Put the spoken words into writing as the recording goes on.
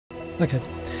Okay,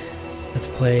 let's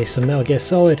play some Metal Gear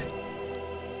Solid.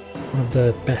 One of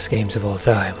the best games of all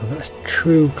time. A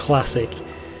true classic.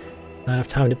 And I've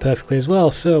timed it perfectly as well.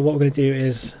 So what we're going to do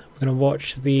is we're going to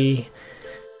watch the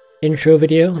intro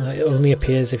video. It only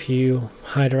appears if you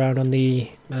hide around on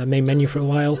the main menu for a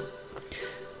while.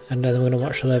 And then we're going to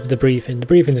watch the briefing. The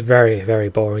briefing's very, very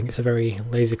boring. It's a very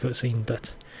lazy cutscene,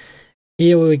 but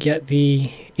here we get the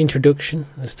introduction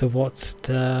as to what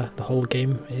the whole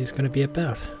game is going to be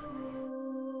about.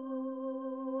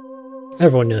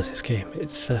 Everyone knows this game.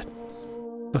 It's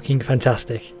fucking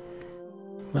fantastic.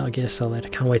 Metal Gear Solid. I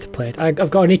can't wait to play it. I've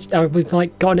got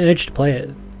an urge to play it,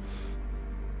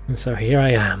 and so here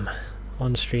I am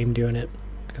on stream doing it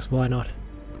because why not?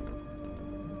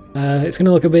 It's going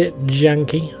to look a bit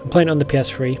janky. I'm playing it on the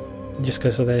PS3 just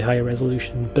because of the higher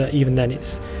resolution, but even then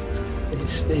it's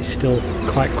still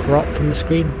quite cropped from the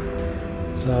screen.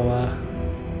 So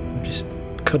just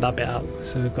cut that bit out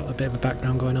so we've got a bit of a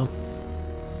background going on.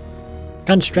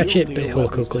 Can't stretch it, but it'll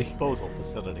look ugly. It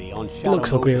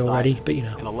looks ugly already, but you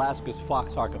know. In Alaska's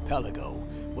Fox Archipelago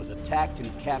was attacked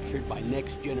and captured by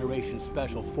Next Generation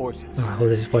Special Forces. Oh,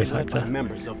 this is voice actor.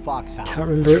 Members of Foxhound. Can't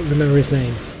remember his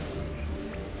name.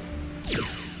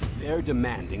 They're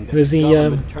demanding that the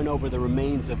government turn over the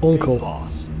remains of uncle Big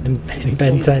Boss. in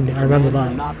Ben 10. I remember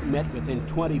that. Not met within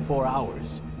 24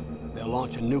 hours. They'll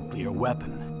launch a nuclear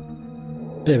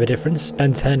weapon. Bit of a difference.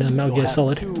 Ben 10 and Metal Gear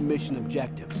Solid. Two mission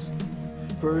objectives.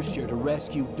 First, you're to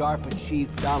rescue DARPA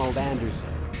Chief Donald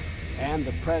Anderson and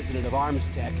the president of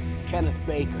Armstech, Kenneth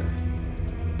Baker.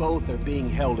 Both are being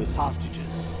held as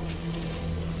hostages.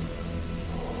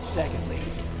 Secondly,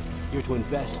 you're to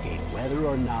investigate whether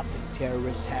or not the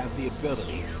terrorists have the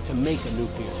ability to make a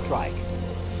nuclear strike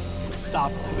and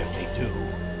stop them if they do.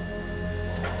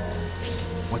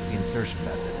 What's the insertion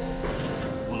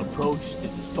method? We'll approach the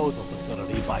disposal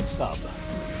facility by sub.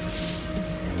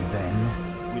 And then?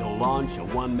 We'll launch a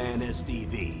one-man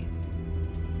SDV.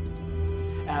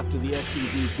 After the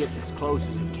SDV gets as close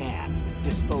as it can,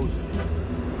 dispose of it.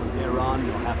 From there on,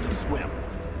 you'll have to swim.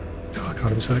 Oh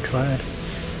god, I'm so excited.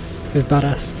 It's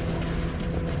badass.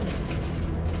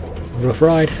 Rough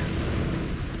ride.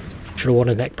 Should have worn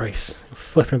a neck brace.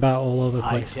 Flipping about all over the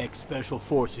place. High-Tech Special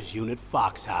Forces Unit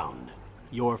Foxhound.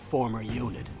 Your former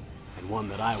unit, and one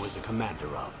that I was a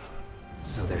commander of.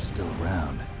 So they're still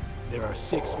around. There are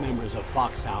 6 members of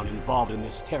Foxhound involved in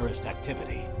this terrorist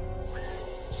activity.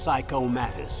 Psycho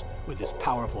Mattis, with his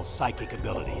powerful psychic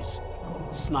abilities.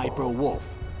 Sniper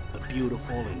Wolf, the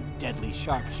beautiful and deadly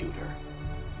sharpshooter.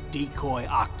 Decoy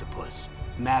Octopus,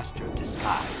 master of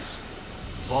disguise.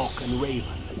 Vulcan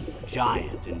Raven,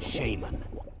 giant and shaman.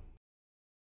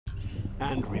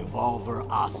 And Revolver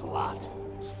Ocelot,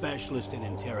 specialist in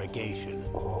interrogation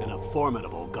and a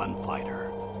formidable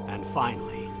gunfighter. And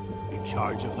finally, in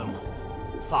charge of them,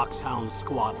 Foxhound's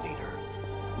squad leader,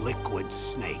 Liquid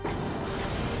Snake.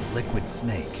 Liquid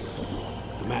Snake?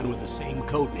 The man with the same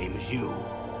code name as you.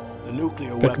 The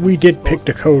nuclear but we did pick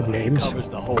the code names.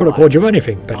 Could have called you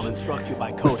anything, but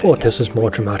we thought this was more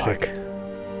dramatic.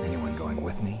 Anyone going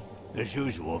with me? As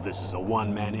usual, this is a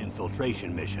one-man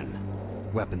infiltration mission.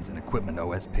 Weapons and equipment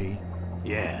OSP?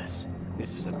 Yes.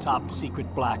 This is a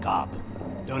top-secret black op.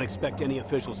 Don't expect any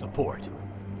official support.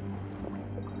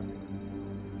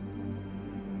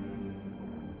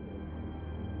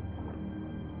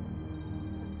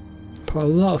 Put a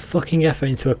lot of fucking effort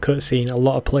into a cutscene a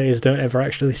lot of players don't ever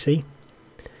actually see.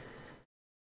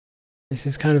 This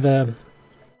is kind of a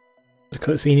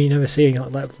cutscene you never see,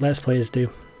 like Let's Players do.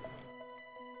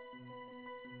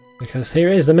 Because here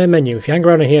it is, the main menu. If you hang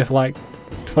around in here for like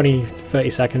 20-30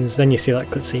 seconds, then you see that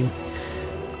cutscene.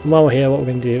 And while we're here, what we're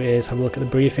going to do is have a look at the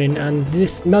briefing. And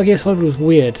this Metal Gear Solid was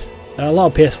weird. A lot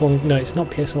of PS1, no, it's not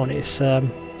PS1,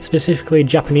 it's specifically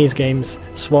Japanese games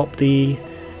swap the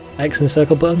X and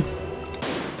circle button.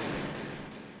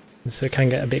 So it can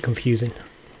get a bit confusing.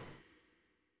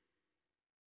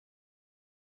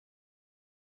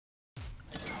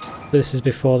 This is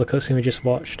before the cutscene we just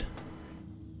watched.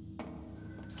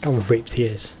 How ripped he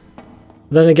is.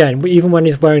 Then again, even when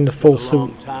he's wearing the full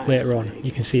suit later on,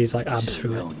 you can see his like abs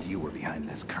through it. You were behind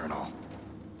this, Colonel.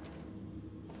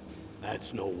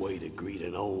 That's no way to greet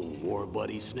an old war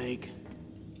buddy, Snake.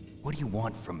 What do you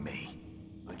want from me?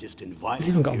 I just invited. He's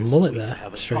even got a mullet there.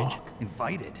 Strange.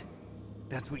 Invited?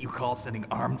 That's what you call sending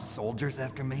armed soldiers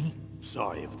after me?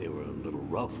 Sorry if they were a little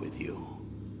rough with you.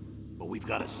 But we've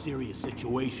got a serious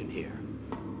situation here.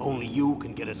 Only you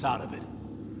can get us out of it.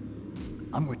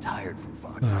 I'm retired from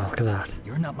Fox. Oh, look at that.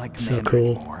 You're not my So commander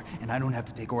cool. anymore, and I don't have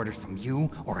to take orders from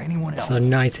you or anyone else. So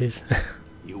 90s.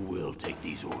 You will take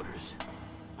these orders.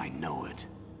 I know it.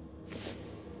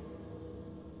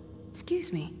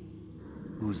 Excuse me.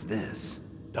 Who's this?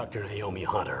 Dr. Naomi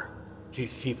Hunter.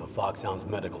 She's chief of Foxhound's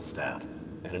medical staff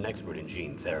and an expert in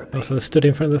gene therapy. Also stood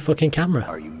in front of the fucking camera.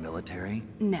 Are you military?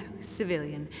 No,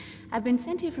 civilian. I've been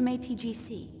sent here from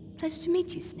ATGC. Pleasure to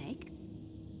meet you, Snake.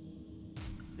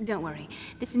 Don't worry,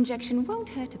 this injection won't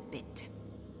hurt a bit.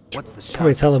 What's the shot? Can't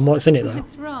really tell them what's in it though.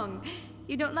 What's wrong?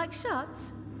 You don't like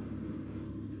shots?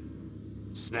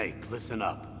 Snake, listen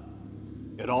up.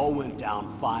 It all went down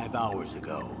 5 hours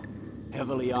ago.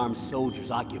 Heavily armed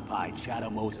soldiers occupied Shadow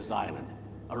Moses Island,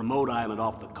 a remote island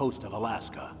off the coast of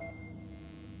Alaska.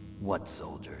 What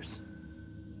soldiers?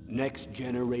 Next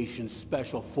Generation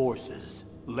Special Forces,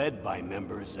 led by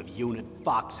members of Unit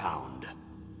Foxhound.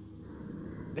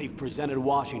 They've presented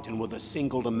Washington with a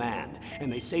single demand,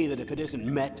 and they say that if it isn't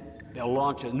met, they'll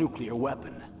launch a nuclear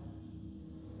weapon.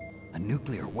 A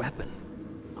nuclear weapon?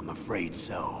 I'm afraid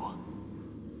so.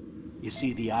 You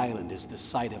see, the island is the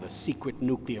site of a secret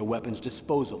nuclear weapons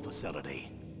disposal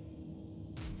facility.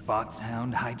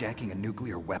 Foxhound hijacking a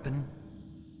nuclear weapon?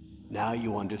 Now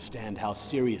you understand how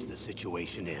serious the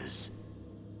situation is.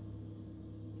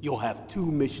 You'll have 2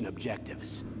 mission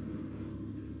objectives.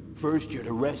 First, you're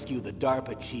to rescue the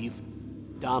DARPA chief,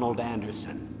 Donald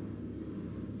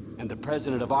Anderson, and the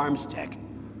president of ArmsTech,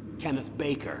 Kenneth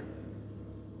Baker.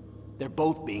 They're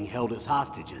both being held as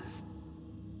hostages.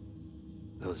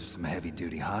 Those are some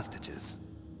heavy-duty hostages.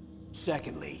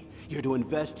 Secondly, you're to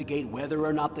investigate whether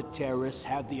or not the terrorists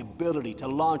have the ability to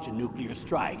launch a nuclear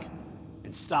strike,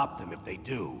 and stop them if they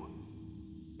do.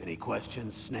 Any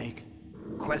questions, Snake?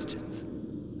 Questions?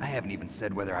 I haven't even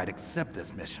said whether I'd accept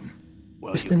this mission.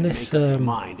 Well, Just you in can this, make up your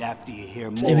mind after you hear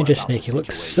This more image of about Snake, the he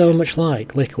looks so situation. much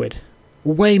like Liquid.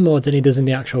 Way more than he does in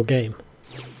the actual game.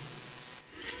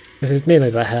 This is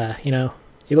mainly the hair, you know.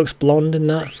 He looks blonde in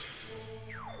that.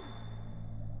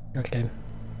 Okay.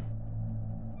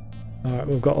 Alright,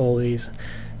 we've got all these.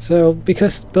 So,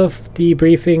 because both the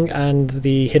briefing and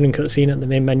the hidden cutscene at the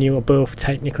main menu are both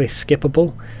technically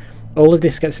skippable, all of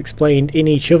this gets explained in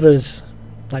each other's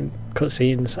like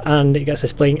cutscenes, and it gets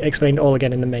explained all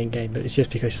again in the main game, but it's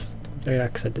just because,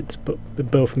 like I said, they're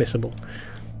both missable.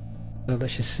 So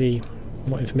let's just see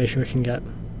what information we can get.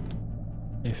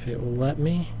 If it will let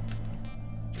me.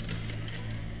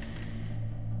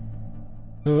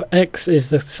 So X is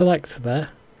the select there.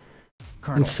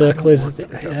 Colonel, And circle I is don't work for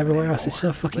the government everywhere else. It's so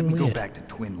anymore. fucking Let me weird. go back to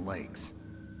Twin Lakes.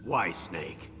 Why,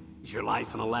 Snake? Is your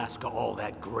life in Alaska all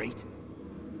that great?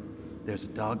 There's a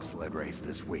dog sled race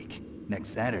this week. Next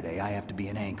Saturday, I have to be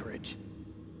in Anchorage.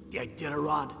 The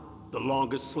Iditarod? The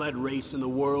longest sled race in the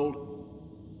world?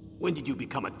 When did you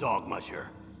become a dog musher?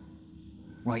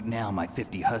 Right now, my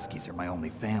 50 Huskies are my only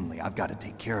family. I've got to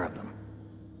take care of them.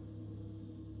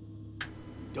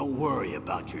 Don't worry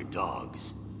about your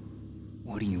dogs.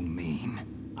 What do you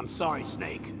mean? I'm sorry,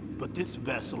 Snake, but this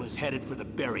vessel is headed for the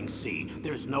Bering Sea.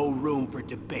 There's no room for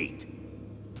debate.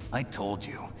 I told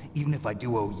you, even if I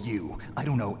do owe you, I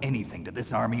don't owe anything to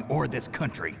this army or this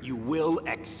country. You will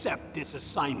accept this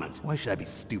assignment. Why should I be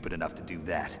stupid enough to do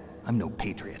that? I'm no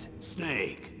patriot.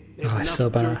 Snake, there's Oh, enough it's so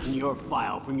dirt badass. in your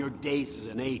file from your days as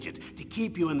an agent to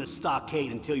keep you in the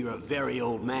stockade until you're a very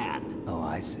old man. Oh,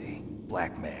 I see.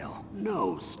 Blackmail.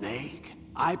 No, Snake.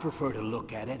 I prefer to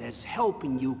look at it as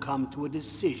helping you come to a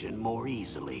decision more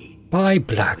easily. By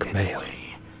But blackmail. anyway,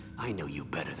 I know you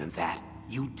better than that.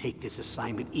 You'd take this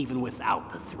assignment even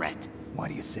without the threat. Why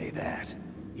do you say that?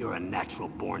 You're a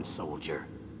natural-born soldier.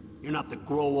 You're not the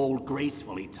grow old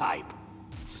gracefully type.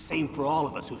 It's the same for all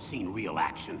of us who've seen real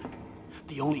action.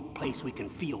 The only place we can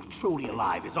feel truly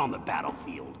alive is on the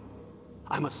battlefield.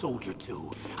 I'm a soldier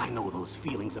too. I know those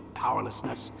feelings of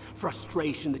powerlessness,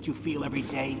 frustration that you feel every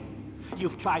day.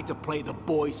 You've tried to play the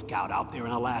Boy Scout out there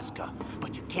in Alaska,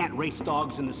 but you can't race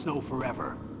dogs in the snow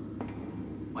forever.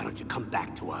 Why don't you come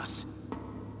back to us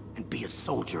and be a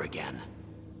soldier again?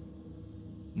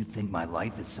 You think my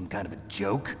life is some kind of a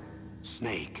joke?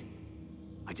 Snake,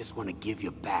 I just want to give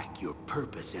you back your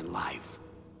purpose in life.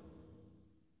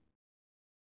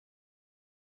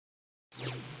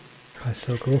 That's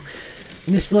so cool.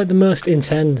 And this is like the most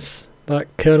intense that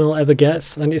Colonel ever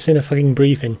gets, and it's in a fucking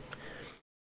briefing.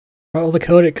 All the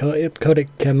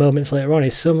codec moments later on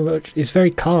is so much. It's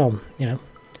very calm, you know,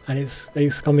 and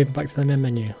it's coming back to the main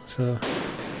menu. So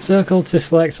circle to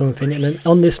select something, and then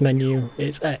on this menu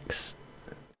it's X.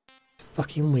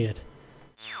 Fucking weird.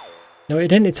 No, it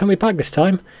didn't. It took me back this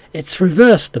time. It's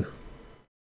reversed them.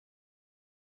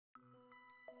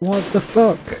 What the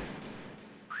fuck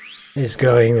is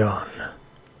going on?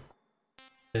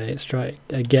 Okay, let's try it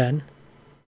again.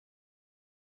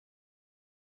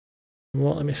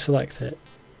 What? Let me select it.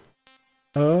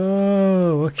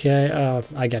 Oh, okay.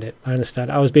 I get it. I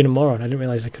understand. I was being a moron. I didn't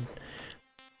realize I could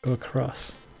go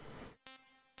across.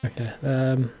 Okay.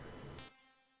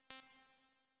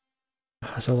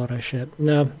 That's a lot of shit.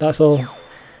 No, that's all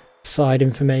side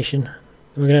information.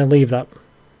 We're gonna leave that,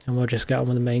 and we'll just get on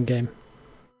with the main game.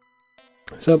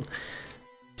 So,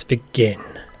 let's begin.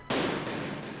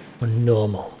 We're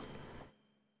normal.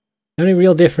 The only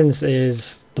real difference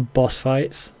is the boss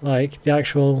fights, like the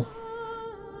actual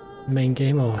main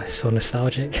game. Oh, it's so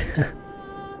nostalgic.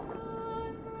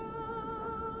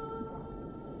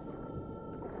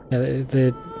 Yeah,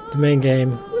 the main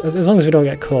game. As long as we don't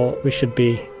get caught, we should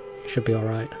be all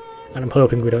right. And I'm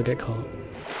hoping we don't get caught.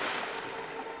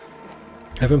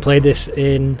 I haven't played this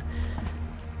in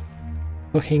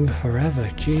fucking forever.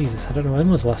 Jesus, I don't know when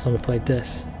was the last time I played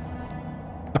this.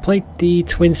 I played the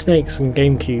Twin Snakes on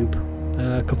GameCube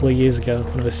a couple of years ago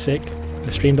when I was sick. I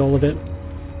streamed all of it.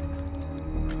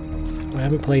 I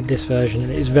haven't played this version,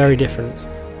 and it is very different.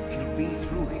 It'll be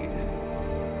through here.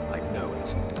 I know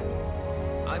it.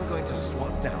 I'm going to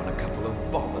swat down a couple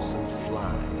of bothersome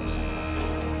flies.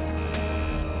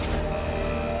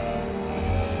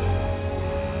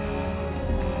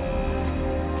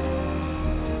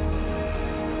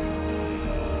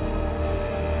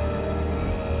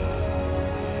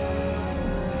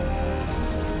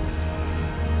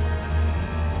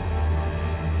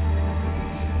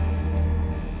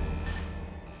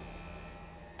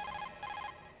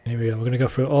 Here we go, we're going to go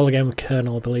through it all again with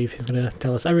Colonel. I believe he's going to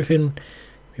tell us everything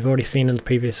we've already seen in the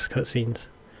previous cutscenes.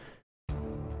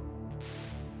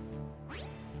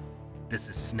 This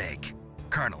is Snake.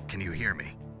 Colonel, can you hear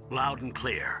me? Loud and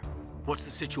clear. What's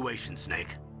the situation,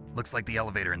 Snake? Looks like the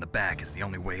elevator in the back is the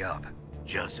only way up.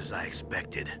 Just as I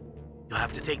expected. You'll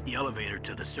have to take the elevator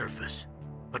to the surface,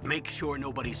 but make sure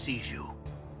nobody sees you.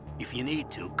 If you need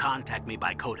to, contact me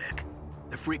by codec.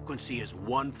 The frequency is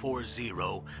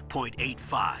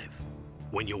 140.85.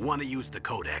 When you want to use the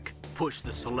codec, push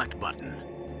the select button.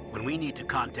 When we need to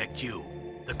contact you,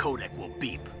 the codec will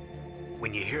beep.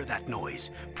 When you hear that noise,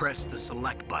 press the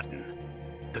select button.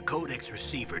 The codec's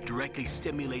receiver directly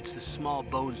stimulates the small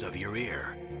bones of your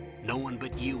ear. No one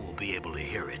but you will be able to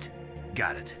hear it.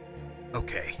 Got it.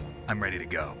 Okay, I'm ready to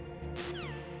go.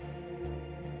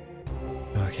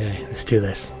 Okay, let's do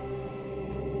this.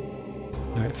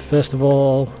 Alright, first of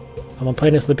all, I'm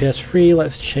playing this on the PS3,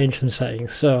 let's change some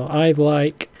settings. So, I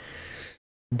like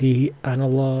the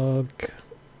analog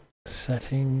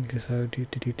setting, so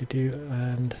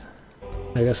and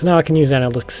there we go. So now I can use the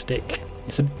analog stick.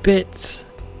 It's a bit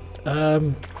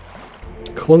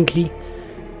clunky,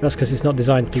 that's because it's not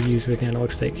designed to be used with the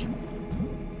analog stick. I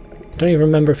don't even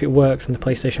remember if it worked in the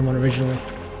PlayStation 1 originally,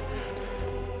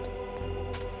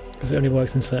 because it only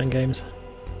works in certain games.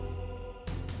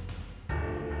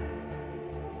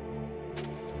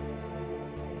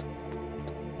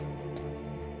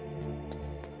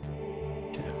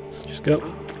 Let's just go.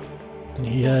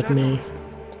 He heard me.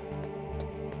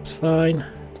 It's fine. I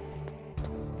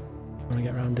want to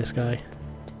get around this guy.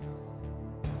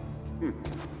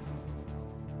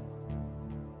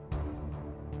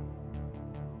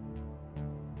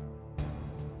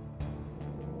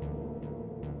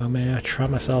 Oh, may I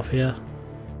trap myself here?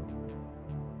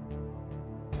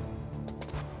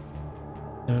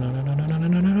 No, no, no, no, no, no, no,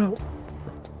 no, no, no.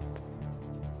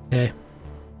 Okay.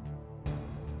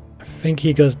 I think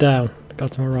he goes down.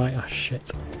 Got to my right. Oh,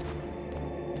 shit.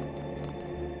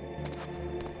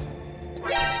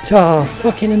 Oh,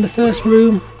 fucking in the first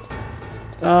room.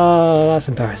 Oh, that's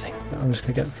embarrassing. I'm just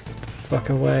gonna get the fuck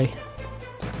away.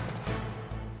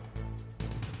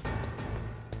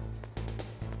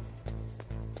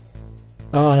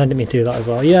 Oh, I didn't mean to do that as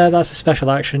well. Yeah, that's a special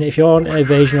action. If you're on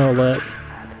evasion or alert,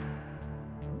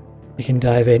 you can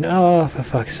dive in. Oh, for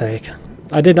fuck's sake.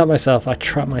 I did that myself. I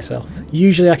trapped myself.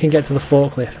 Usually I can get to the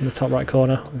forklift in the top right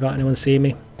corner without anyone seeing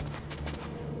me.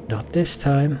 Not this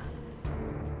time.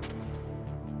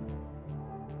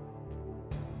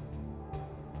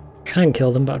 Can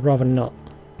kill them, but I'd rather not.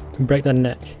 And break their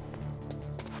neck.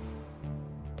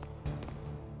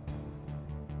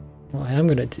 What I am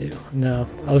going to do... No.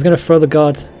 I was going to throw the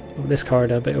guard up this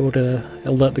corridor, but it would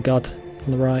alert the guard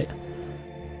on the right.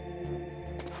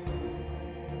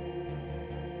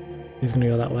 He's going to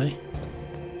go that way.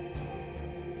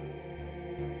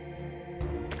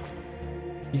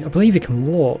 I believe he can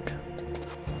walk.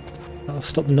 That'll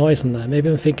stop the noise in there. Maybe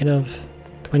I'm thinking of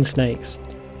Twin Snakes.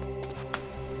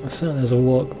 Certainly there's a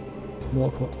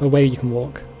a way you can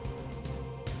walk.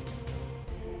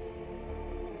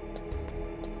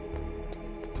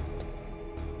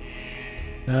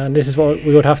 And this is what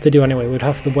we would have to do anyway. We'd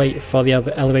have to wait for the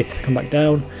elevator to come back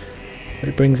down. But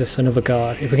it brings us another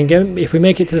guard. If we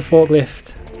make it to the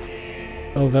forklift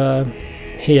over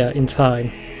here in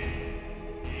time,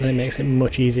 then it makes it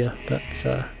much easier. But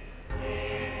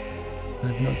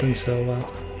I've not done so well.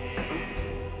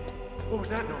 What was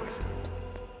that noise?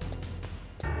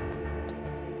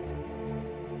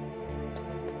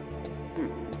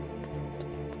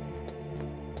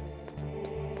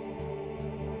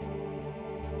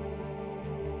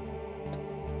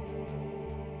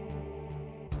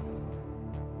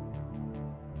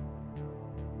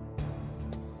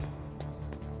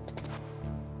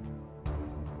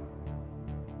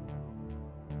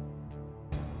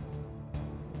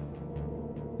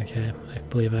 Okay, I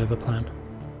believe I have a plan.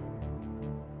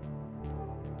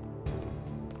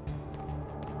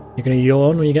 You're gonna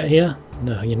yawn when you get here?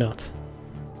 No, you're not.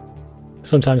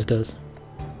 Sometimes does.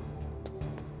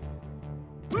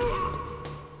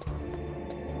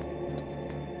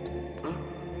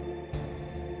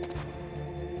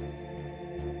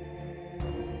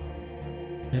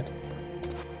 Yep.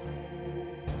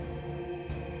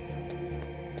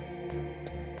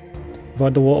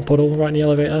 Avoid the water puddle right in the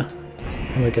elevator.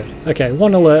 And we're good. Okay,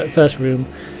 1 alert, first room.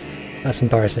 That's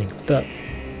embarrassing, but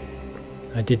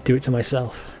I did do it to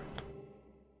myself.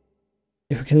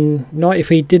 If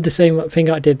we did the same thing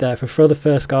I did there, if we throw the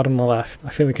first guard on the left, I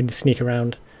think we can just sneak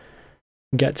around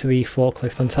and get to the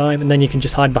forklift on time, and then you can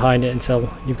just hide behind it until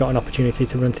you've got an opportunity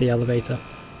to run to the elevator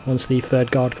once the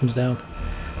third guard comes down.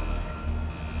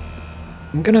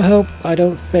 I'm gonna hope I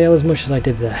don't fail as much as I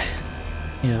did there.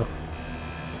 You know.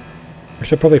 I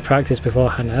should probably practice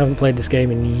beforehand. I haven't played this game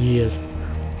in years.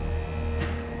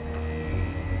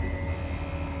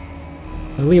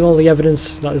 I'll leave all the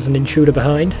evidence that there's an intruder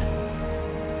behind.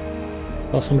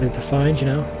 Or somebody to find, you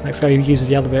know. Next guy who uses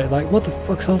the elevator, like, what the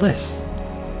fuck's all this?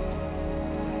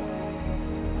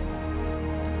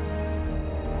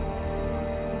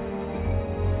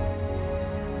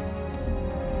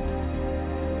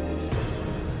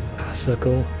 Ah, so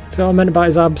cool. See what I meant about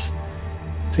his abs?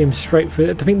 Seems straight through.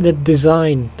 I think the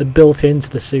design, the built into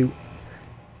the suit.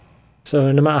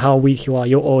 So no matter how weak you are,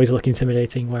 you'll always look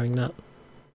intimidating wearing that.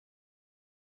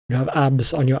 You have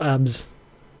abs on your abs.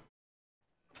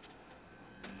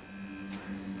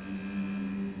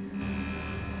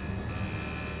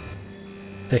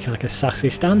 Taking like a sassy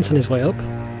stance on his way up.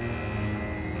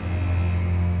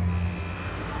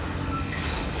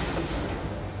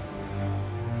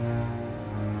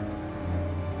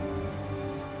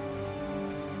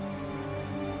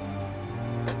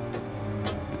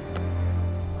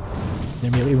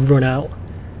 Immediately run out.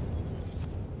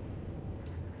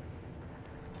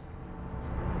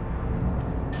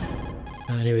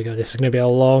 And here we go. This is going to be a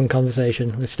long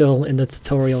conversation. We're still in the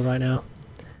tutorial right now.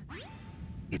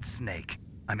 It's Snake.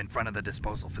 I'm in front of the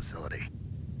disposal facility.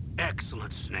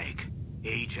 Excellent, Snake.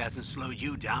 Age hasn't slowed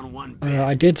you down one bit.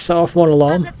 I did set off one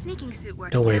alarm. How's that sneaking suit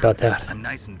working Don't worry out? about that. I'm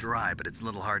nice and dry, but it's a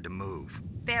little hard to move.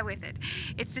 Bear with it.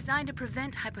 It's designed to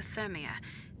prevent hypothermia.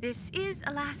 This is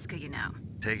Alaska, you know.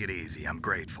 Take it easy, I'm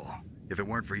grateful. If it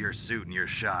weren't for your suit and your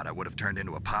shot, I would have turned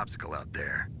into a popsicle out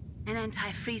there. An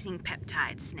anti-freezing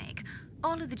peptide, Snake.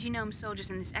 All of the genome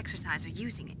soldiers in this exercise are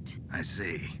using it. I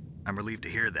see. I'm relieved to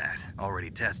hear that.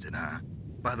 Already tested, huh?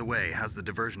 By the way, how's the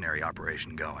diversionary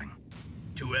operation going?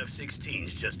 2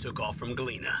 F-16s just took off from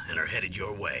Galena and are headed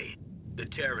your way. The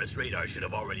terrorist radar should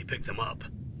have already picked them up.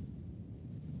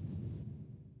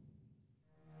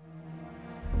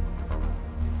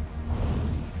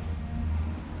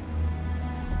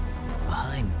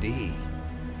 Behind D.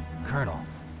 Colonel.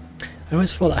 I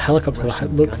always thought that helicopter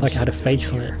looked like it had a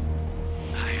face on it.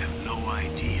 I have no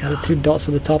idea. The 2 dots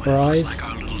at the top are eyes. Looks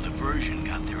like our little diversion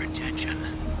got their attention.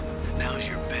 Now's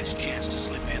your best chance to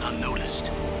slip in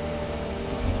unnoticed.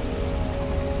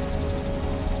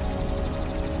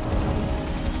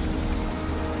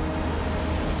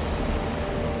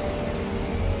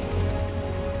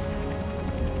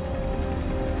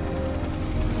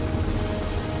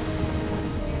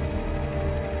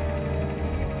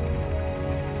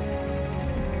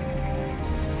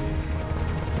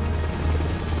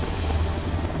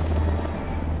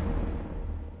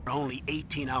 Only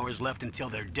 18 hours left until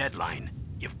their deadline.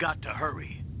 You've got to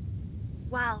hurry.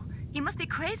 Wow, you must be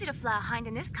crazy to fly a hind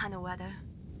in this kind of weather.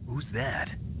 Who's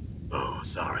that? Oh,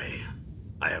 sorry.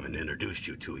 I haven't introduced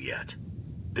you to yet.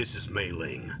 This is Mei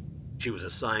Ling. She was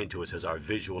assigned to us as our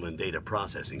visual and data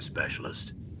processing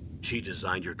specialist. She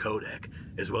designed your codec,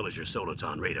 as well as your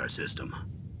Soliton radar system.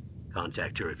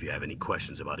 Contact her if you have any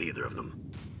questions about either of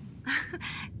them.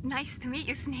 Nice to meet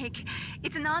you, Snake.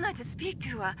 It's an honor to speak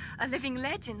to a living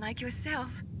legend like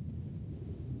yourself.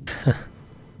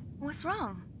 What's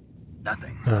wrong?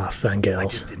 Nothing. Ah, I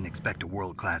fangirls. just didn't expect a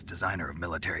world-class designer of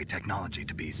military technology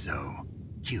to be so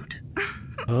cute.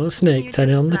 Oh, Snake, You're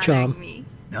turning just on the flattering charm. me.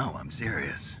 No, I'm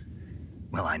serious.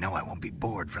 Well, I know I won't be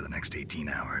bored for the next 18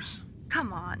 hours.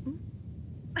 Come on.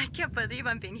 I can't believe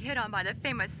I'm being hit on by the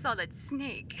famous Solid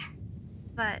Snake.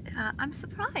 But I'm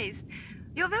surprised.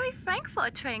 You're very frank for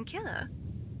a trained killer.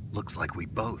 Looks like we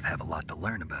both have a lot to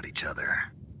learn about each other.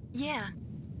 Yeah.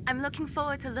 I'm looking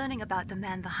forward to learning about the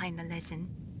man behind the legend.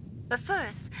 But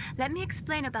first, let me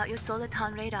explain about your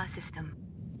Soliton radar system.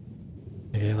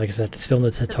 Okay, like I said, still in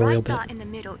the tutorial The white bit. dot in the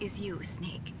middle is you,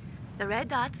 Snake. The red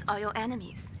dots are your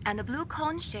enemies, and the blue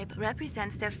cone shape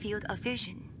represents their field of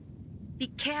vision. Be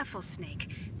careful,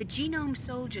 Snake. The genome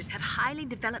soldiers have highly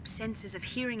developed senses of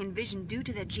hearing and vision due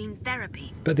to their gene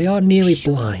therapy. But they are nearly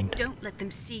Sure, blind. Don't let them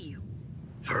see you.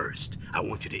 First, I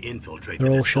want you to infiltrate They're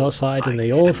the all disposal short-sighted and site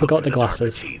they all look forgot for the DARPA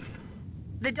glasses. chief.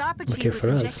 The DARPA Lucky chief was for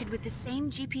us. injected with the same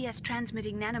GPS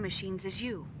transmitting nanomachines as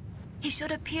you. He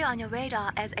should appear on your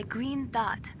radar as a green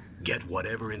dot. Get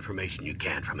whatever information you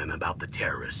can from him about the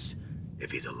terrorists.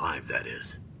 If he's alive, that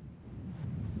is.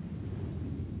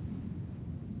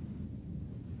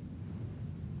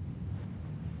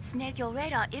 Snake, your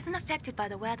radar isn't affected by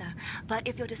the weather, but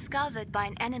if you're discovered by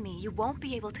an enemy, you won't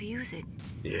be able to use it.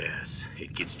 Yes,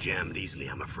 it gets jammed easily,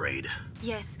 I'm afraid.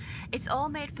 Yes, it's all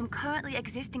made from currently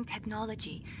existing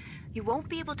technology. You won't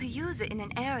be able to use it in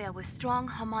an area with strong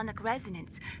harmonic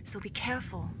resonance, so be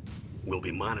careful. We'll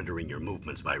be monitoring your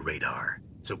movements by radar,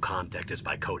 so contact us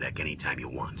by codec anytime you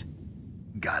want.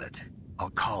 Got it. I'll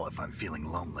call if I'm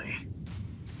feeling lonely.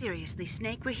 Seriously,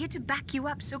 Snake, we're here to back you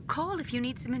up, so call if you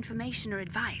need some information or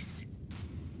advice.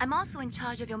 I'm also in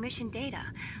charge of your mission data.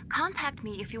 Contact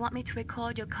me if you want me to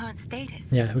record your current status.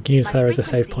 Yeah, we can use My her as a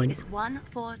save frequency point. is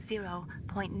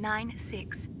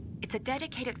 140.96. It's a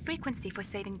dedicated frequency for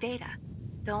saving data.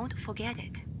 Don't forget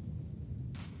it.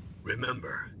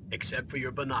 Remember, except for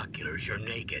your binoculars, you're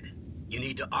naked. You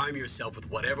need to arm yourself with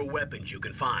whatever weapons you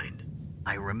can find.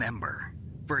 I remember.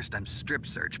 First, I'm strip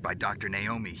searched by Dr.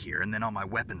 Naomi here, and then all my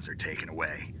weapons are taken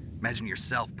away. Imagine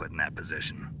yourself put in that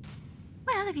position.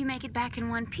 Well, if you make it back in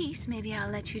one piece, maybe I'll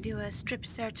let you do a strip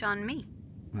search on me.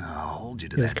 I'll hold you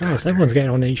to Jesus that, Christ, Doctor. everyone's getting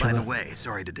on each By other. the way,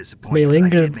 sorry to disappoint Mei you, Ling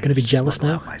but I gonna- did gonna be manage to jealous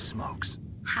smuggle now? out my smokes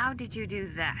How did you do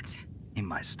that? in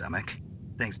my stomach,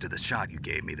 thanks to the shot you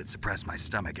gave me that suppressed my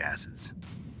stomach acids.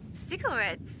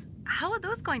 Cigarettes? How are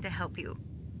those going to help you?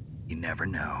 You never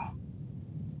know.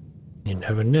 You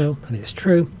never know, and it's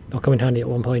true. They'll come in handy at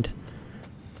one point.